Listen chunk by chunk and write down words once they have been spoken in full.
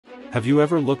Have you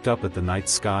ever looked up at the night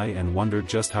sky and wondered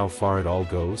just how far it all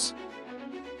goes?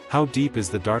 How deep is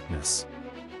the darkness?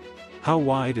 How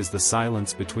wide is the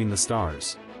silence between the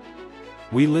stars?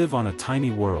 We live on a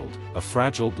tiny world, a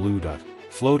fragile blue dot,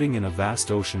 floating in a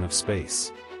vast ocean of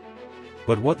space.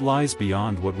 But what lies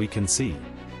beyond what we can see?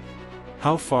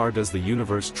 How far does the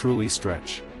universe truly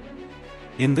stretch?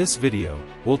 In this video,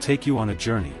 we'll take you on a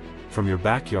journey, from your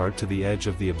backyard to the edge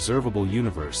of the observable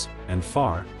universe, and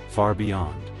far, far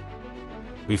beyond.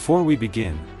 Before we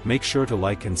begin, make sure to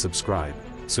like and subscribe,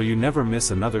 so you never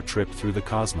miss another trip through the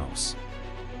cosmos.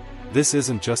 This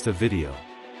isn't just a video.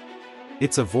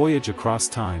 It's a voyage across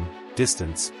time,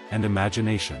 distance, and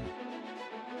imagination.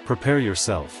 Prepare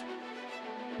yourself.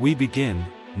 We begin,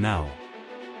 now.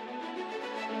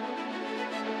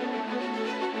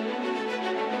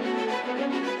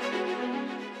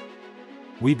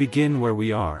 We begin where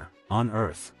we are, on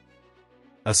Earth.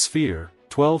 A sphere,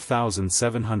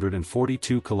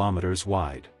 12,742 kilometers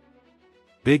wide.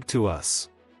 Big to us.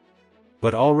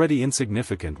 But already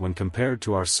insignificant when compared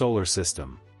to our solar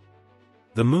system.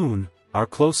 The Moon, our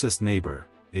closest neighbor,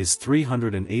 is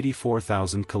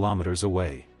 384,000 kilometers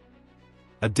away.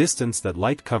 A distance that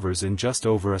light covers in just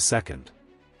over a second.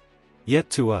 Yet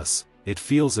to us, it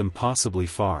feels impossibly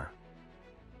far.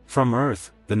 From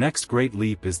Earth, the next great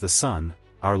leap is the Sun,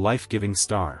 our life-giving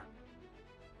star.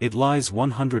 It lies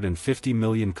 150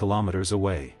 million kilometers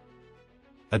away.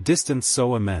 A distance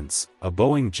so immense, a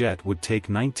Boeing jet would take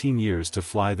 19 years to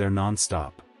fly there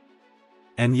non-stop.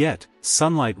 And yet,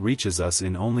 sunlight reaches us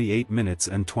in only 8 minutes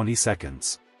and 20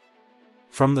 seconds.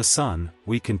 From the Sun,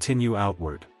 we continue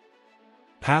outward.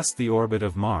 Past the orbit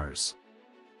of Mars.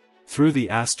 Through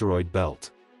the asteroid belt.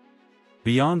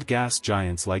 Beyond gas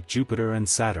giants like Jupiter and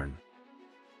Saturn.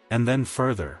 And then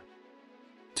further.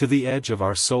 To the edge of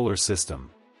our solar system.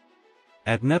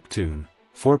 At Neptune,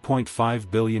 4.5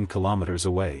 billion kilometers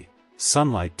away,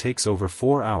 sunlight takes over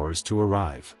 4 hours to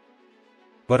arrive.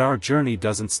 But our journey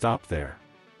doesn't stop there.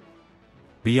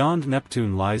 Beyond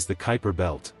Neptune lies the Kuiper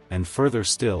belt, and further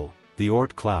still, the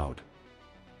Oort cloud.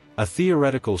 A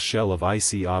theoretical shell of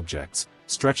icy objects,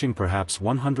 stretching perhaps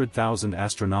 100,000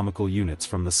 astronomical units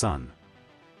from the Sun.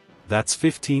 That's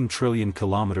 15 trillion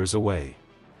kilometers away.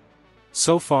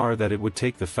 So far that it would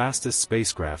take the fastest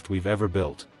spacecraft we've ever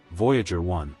built, Voyager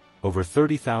 1, over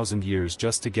 30,000 years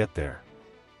just to get there.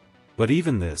 But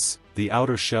even this, the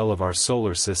outer shell of our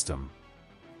solar system,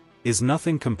 is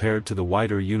nothing compared to the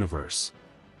wider universe.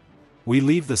 We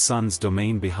leave the Sun's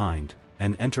domain behind,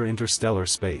 and enter interstellar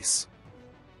space.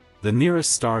 The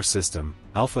nearest star system,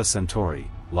 Alpha Centauri,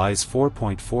 lies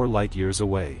 4.4 light-years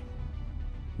away.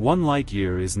 1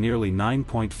 light-year is nearly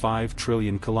 9.5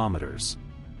 trillion kilometers.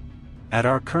 At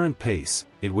our current pace,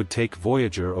 it would take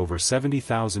Voyager over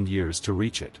 70,000 years to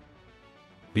reach it.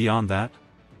 Beyond that?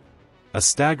 A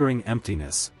staggering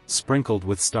emptiness, sprinkled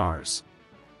with stars.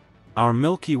 Our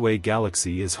Milky Way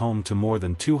galaxy is home to more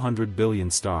than 200 billion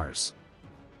stars.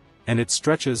 And it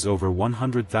stretches over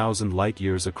 100,000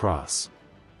 light-years across.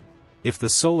 If the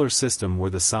solar system were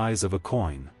the size of a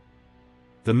coin,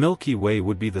 the Milky Way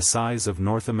would be the size of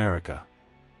North America.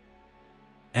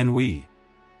 And we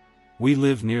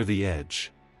live near the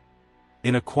edge.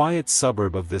 In a quiet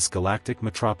suburb of this galactic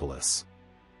metropolis.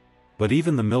 But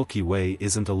even the Milky Way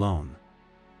isn't alone.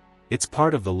 It's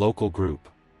part of the local group.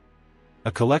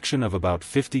 A collection of about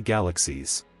 50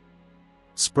 galaxies.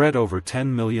 Spread over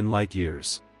 10 million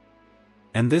light-years.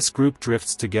 And this group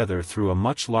drifts together through a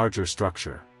much larger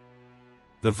structure.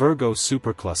 The Virgo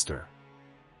supercluster.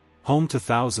 Home to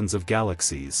thousands of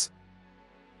galaxies.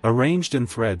 Arranged in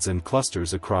threads and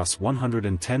clusters across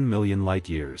 110 million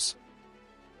light-years.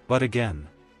 But again,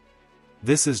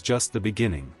 this is just the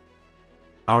beginning.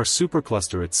 Our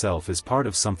supercluster itself is part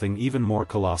of something even more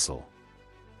colossal.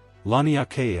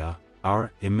 Laniakea,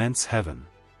 our immense heaven.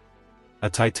 A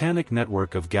titanic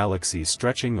network of galaxies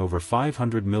stretching over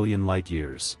 500 million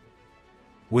light-years.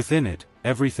 Within it,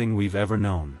 everything we've ever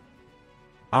known.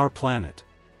 Our planet.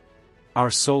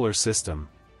 Our solar system.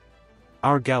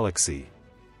 Our galaxy.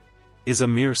 Is a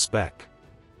mere speck.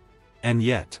 And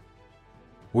yet,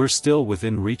 we're still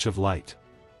within reach of light.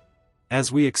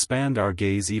 As we expand our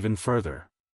gaze even further,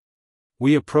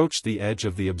 we approach the edge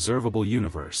of the observable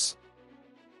universe.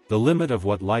 The limit of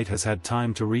what light has had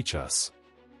time to reach us.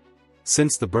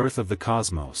 Since the birth of the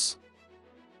cosmos.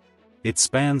 It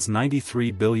spans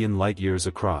 93 billion light-years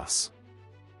across.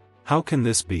 How can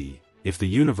this be, if the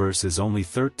universe is only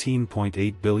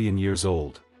 13.8 billion years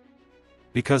old?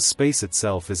 Because space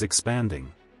itself is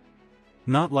expanding.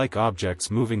 Not like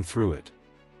objects moving through it.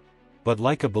 But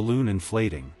like a balloon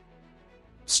inflating.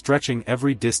 Stretching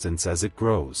every distance as it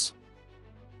grows.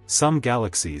 Some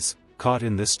galaxies, caught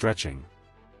in this stretching,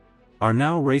 are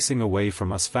now racing away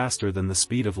from us faster than the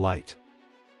speed of light.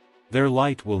 Their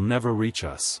light will never reach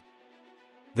us.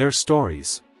 Their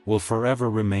stories will forever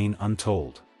remain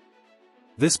untold.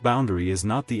 This boundary is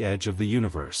not the edge of the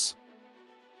universe,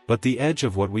 but the edge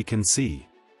of what we can see.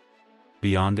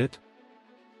 Beyond it,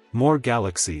 more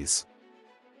galaxies,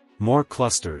 more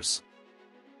clusters,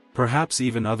 perhaps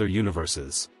even other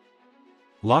universes,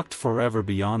 locked forever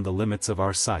beyond the limits of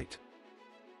our sight.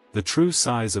 The true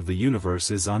size of the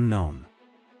universe is unknown.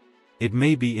 It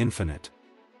may be infinite,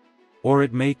 or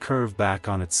it may curve back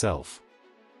on itself,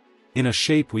 in a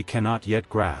shape we cannot yet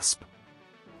grasp.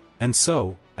 And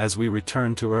so, as we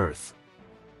return to Earth,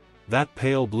 that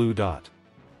pale blue dot,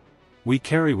 we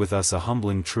carry with us a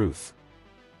humbling truth.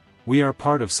 We are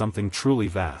part of something truly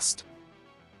vast.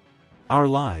 Our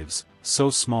lives, so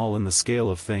small in the scale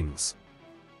of things,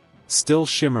 still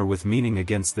shimmer with meaning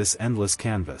against this endless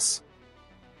canvas.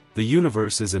 The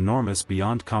universe is enormous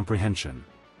beyond comprehension.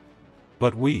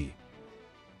 But we,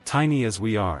 tiny as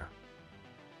we are,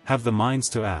 have the minds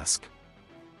to ask,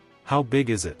 how big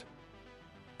is it?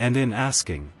 And in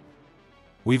asking,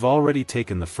 we've already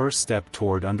taken the first step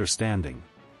toward understanding.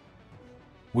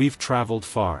 We've traveled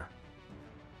far.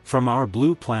 From our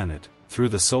blue planet, through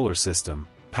the solar system,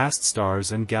 past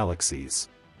stars and galaxies,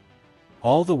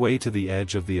 all the way to the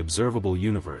edge of the observable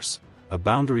universe, a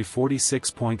boundary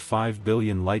 46.5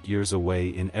 billion light-years away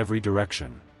in every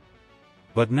direction.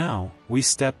 But now, we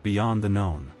step beyond the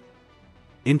known,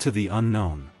 into the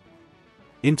unknown,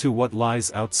 into what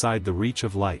lies outside the reach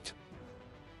of light.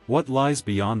 What lies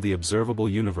beyond the observable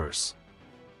universe?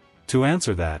 To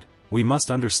answer that, we must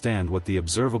understand what the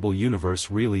observable universe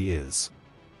really is.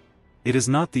 It is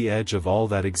not the edge of all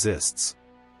that exists.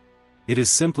 It is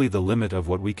simply the limit of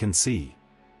what we can see.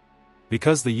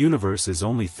 Because the universe is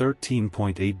only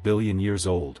 13.8 billion years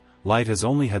old, light has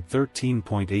only had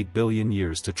 13.8 billion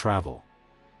years to travel.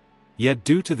 Yet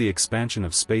due to the expansion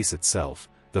of space itself,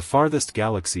 the farthest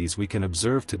galaxies we can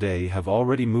observe today have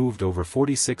already moved over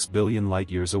 46 billion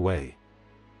light-years away.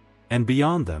 And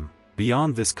beyond them,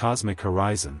 beyond this cosmic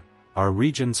horizon, are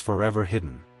regions forever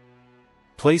hidden.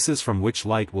 Places from which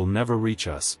light will never reach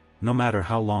us, no matter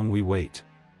how long we wait.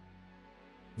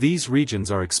 These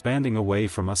regions are expanding away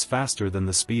from us faster than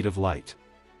the speed of light.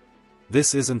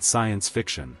 This isn't science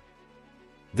fiction.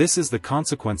 This is the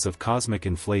consequence of cosmic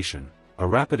inflation, a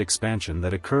rapid expansion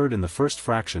that occurred in the first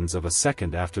fractions of a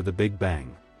second after the Big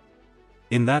Bang.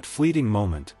 In that fleeting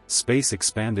moment, space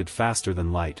expanded faster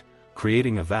than light,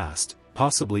 creating a vast,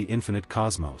 possibly infinite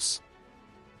cosmos.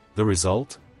 The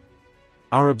result?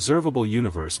 Our observable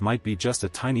universe might be just a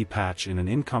tiny patch in an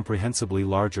incomprehensibly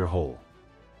larger whole.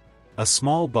 A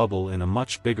small bubble in a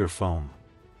much bigger foam.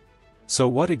 So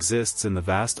what exists in the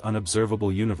vast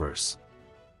unobservable universe?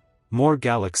 More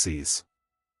galaxies.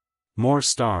 More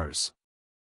stars.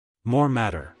 More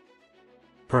matter.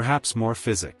 Perhaps more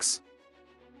physics.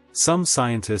 Some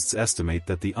scientists estimate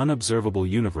that the unobservable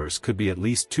universe could be at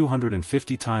least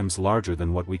 250 times larger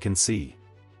than what we can see.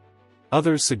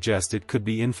 Others suggest it could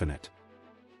be infinite.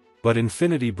 But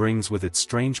infinity brings with it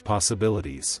strange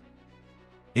possibilities.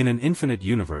 In an infinite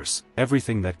universe,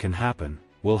 everything that can happen,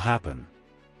 will happen.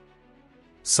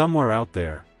 Somewhere out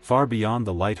there, far beyond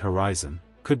the light horizon,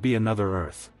 could be another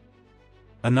Earth.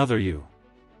 Another you.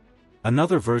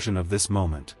 Another version of this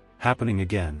moment, happening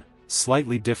again,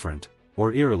 slightly different,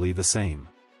 or eerily the same.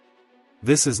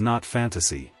 This is not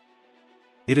fantasy.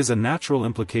 It is a natural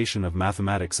implication of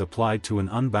mathematics applied to an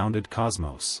unbounded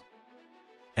cosmos.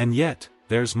 And yet,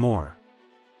 there's more.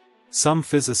 Some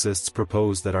physicists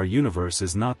propose that our universe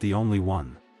is not the only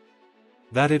one.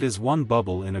 That it is one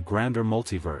bubble in a grander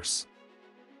multiverse.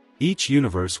 Each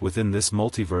universe within this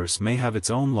multiverse may have its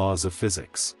own laws of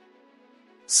physics.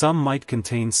 Some might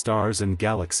contain stars and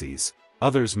galaxies,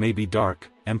 others may be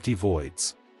dark, empty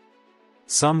voids.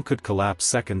 Some could collapse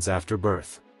seconds after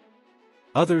birth.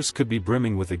 Others could be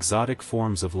brimming with exotic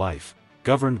forms of life,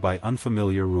 governed by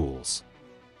unfamiliar rules.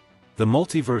 The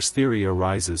multiverse theory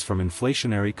arises from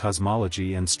inflationary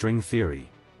cosmology and string theory.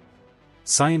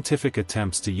 Scientific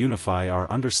attempts to unify our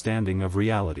understanding of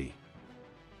reality.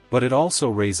 But it also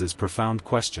raises profound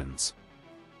questions.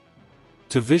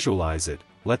 To visualize it,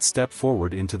 let's step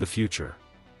forward into the future.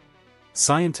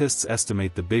 Scientists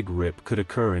estimate the Big Rip could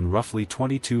occur in roughly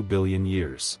 22 billion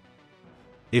years.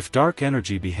 If dark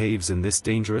energy behaves in this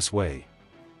dangerous way,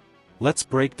 let's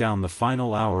break down the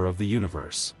final hour of the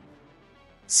universe.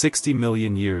 60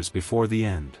 million years before the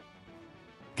end.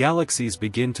 Galaxies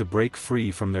begin to break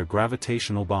free from their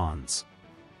gravitational bonds.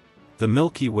 The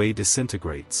Milky Way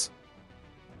disintegrates.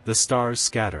 The stars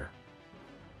scatter.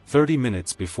 30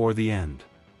 minutes before the end.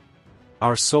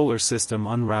 Our solar system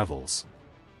unravels.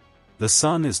 The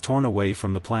sun is torn away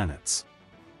from the planets.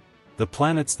 The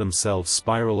planets themselves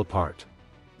spiral apart.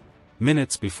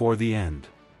 Minutes before the end.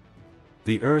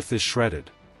 The Earth is shredded.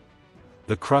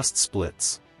 The crust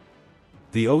splits.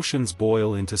 The oceans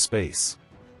boil into space.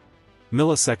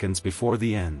 Milliseconds before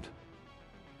the end.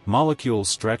 Molecules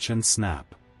stretch and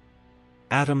snap.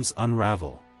 Atoms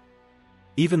unravel.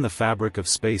 Even the fabric of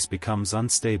space becomes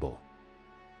unstable.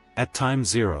 At time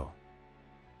zero,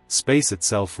 space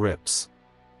itself rips.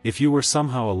 If you were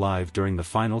somehow alive during the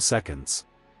final seconds,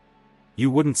 you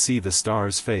wouldn't see the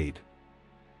stars fade.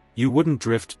 You wouldn't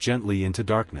drift gently into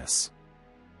darkness.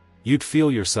 You'd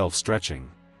feel yourself stretching.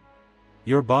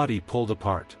 Your body pulled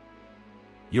apart.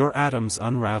 Your atoms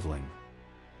unraveling.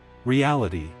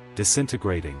 Reality,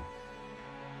 disintegrating.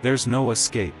 There's no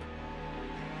escape.